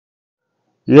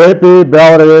AP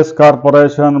beverages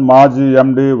corporation మాజీ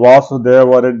ఎండి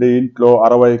వాసుదేవరెడ్డి ఇంట్లో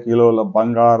 60 కిలోల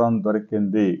బంగారం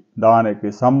దొరికింది. దానికి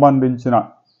సంబంధించిన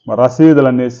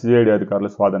రసీదులన్నీ సిఐడి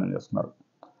అధికారులు స్వాధీనం చేసుకున్నారు.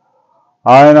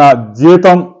 ఆయన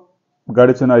జీతం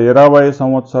గడిచిన 20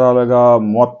 సంవత్సరాలుగా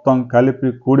మొత్తం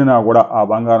కలిపి కూడినా కూడా ఆ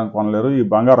బంగారం కొనలేరు. ఈ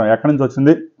బంగారం ఎక్కడి నుంచి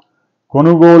వచ్చింది?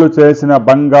 కొనుగోలు చేసిన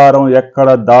బంగారం ఎక్కడ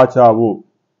దాచావు?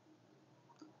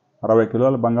 60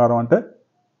 కిలోల బంగారం అంటే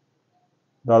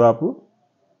దాదాపు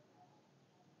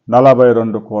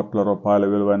 42 కోట్ల రూపాయల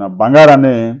విలువైన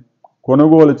బంగారాన్ని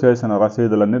కొనుగోలు చేసిన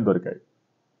రసీదులన్నీ దొరికాయి.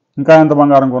 ఇంకా ఎంత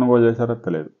బంగారం కొనుగోలు చేశారో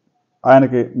తెలియదు.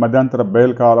 ఆయనకి మధ్యంతర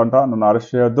బెయిల్ కావాలంట, నన్ను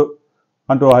అరెస్ట్ చేయొద్దు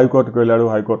అంటూ హైకోర్టుకు వెళ్ళాడు.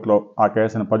 హైకోర్టులో ఆ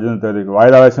కేసును 18 తేదీకి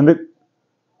వాయిదా వేసింది.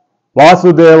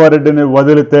 వాసుదేవరెడ్డిని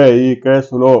వదిలితే ఈ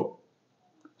కేసులో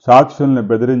సాక్షుల్ని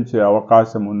బెదిరించే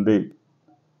అవకాశం ఉంది.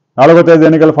 4వ తేదీ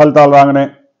ఎన్నికల ఫలితాలు రాగానే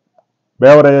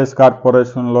బేవరేజెస్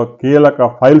కార్పొరేషన్లో కీలక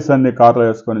ఫైల్స్ అన్ని కార్లు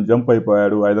వేసుకొని జంప్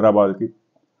అయిపోయాడు హైదరాబాద్కి.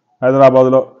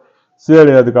 హైదరాబాద్లో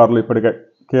సిఐడి అధికారులు ఇప్పటికే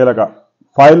కీలక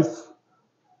ఫైల్స్,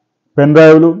 పెన్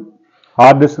డ్రైవ్లు,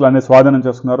 హార్డ్ డిస్క్లు అన్ని స్వాధీనం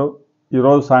చేసుకున్నారు.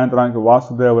 ఈరోజు సాయంత్రానికి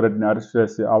వాసుదేవరెడ్డిని అరెస్ట్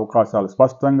చేసే అవకాశాలు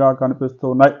స్పష్టంగా కనిపిస్తూ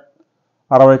ఉన్నాయి.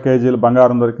 60 కేజీలు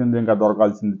బంగారం దొరికింది, ఇంకా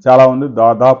దొరకాల్సింది చాలా ఉంది.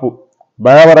 దాదాపు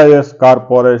బేవరేజెస్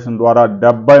కార్పొరేషన్ ద్వారా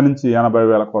 70 నుంచి 80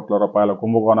 వేల కోట్ల రూపాయల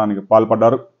కుంభకోణానికి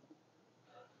పాల్పడ్డారు.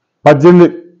 18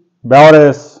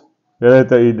 బేవరేజెస్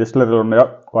ఏదైతే ఈ డిస్టిలరీలు ఉన్నాయో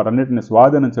వాటన్నిటిని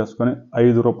స్వాధీనం చేసుకుని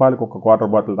 ₹5 ఒక క్వార్టర్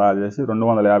బాటిల్ తయారు చేసి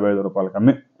 255 రూపాయలకు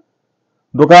అమ్మి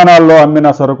దుకాణాల్లో అమ్మిన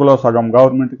సరుకులో సగం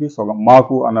గవర్నమెంట్కి, సగం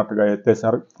మాకు అన్నట్టుగా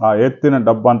ఎత్తేశారు. ఆ ఎత్తిన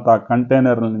డబ్బంతా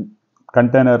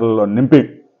కంటైనర్లలో నింపి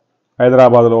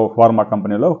హైదరాబాద్లో ఫార్మా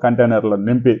కంపెనీలో కంటైనర్లో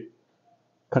నింపి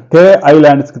కే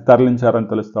ఐలాండ్స్కి తరలించారని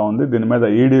తెలుస్తూ ఉంది. దీని మీద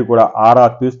ఈడీ కూడా ఆరా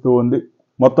తీస్తూ ఉంది.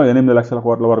 మొత్తం 8 లక్షల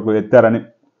కోట్ల వరకు ఎత్తారని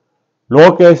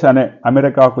లోకేష్ అనే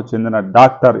అమెరికాకు చెందిన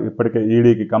డాక్టర్ ఇప్పటికే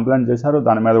ఈడీకి కంప్లైంట్ చేశారు.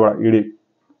 దాని మీద కూడా ఈడీ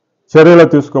చర్యలు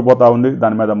తీసుకోబోతా ఉంది.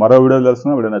 దాని మీద మరో వీడియో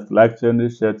తెలుసుకున్నా. వీడియో నచ్చితే లైక్ చేయండి,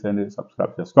 షేర్ చేయండి,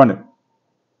 సబ్స్క్రైబ్ చేసుకోండి.